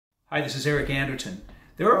Hi, this is Eric Anderton.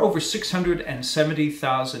 There are over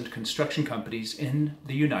 670,000 construction companies in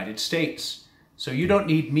the United States. So you don't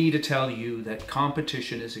need me to tell you that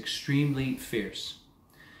competition is extremely fierce.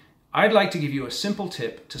 I'd like to give you a simple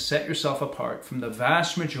tip to set yourself apart from the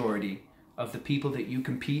vast majority of the people that you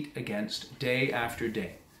compete against day after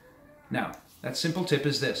day. Now, that simple tip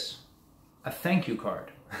is this: a thank you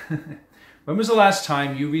card. When was the last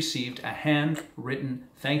time you received a handwritten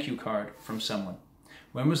thank you card from someone?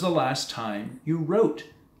 When was the last time you wrote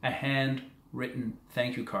a handwritten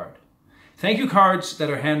thank you card? Thank you cards that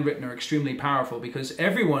are handwritten are extremely powerful because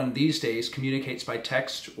everyone these days communicates by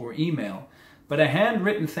text or email, but a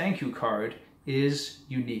handwritten thank you card is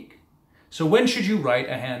unique. So when should you write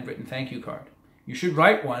a handwritten thank you card? You should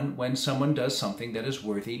write one when someone does something that is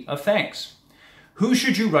worthy of thanks. Who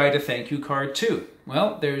should you write a thank you card to?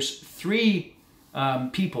 Well, there's three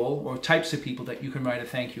people or types of people that you can write a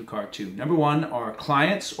thank you card to. Number one are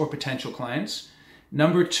clients or potential clients.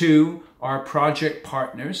 Number two are project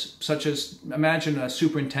partners, such as, imagine a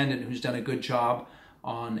superintendent who's done a good job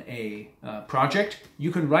on a project.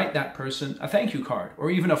 You can write that person a thank you card,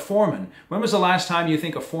 or even a foreman. When was the last time you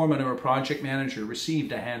think a foreman or a project manager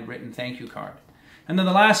received a handwritten thank you card? And then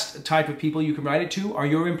the last type of people you can write it to are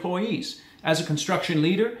your employees. As a construction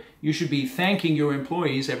leader, you should be thanking your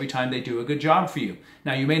employees every time they do a good job for you.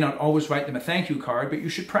 Now, you may not always write them a thank you card, but you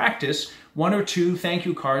should practice one or two thank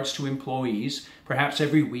you cards to employees, perhaps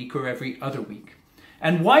every week or every other week.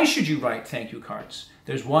 And why should you write thank you cards?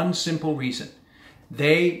 There's one simple reason.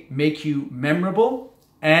 They make you memorable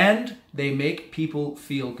and they make people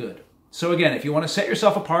feel good. So again, if you want to set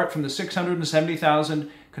yourself apart from the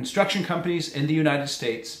 670,000 construction companies in the United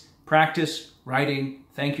States, practice writing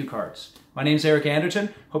thank you cards. My name is Eric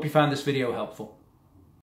Anderton. Hope you found this video helpful.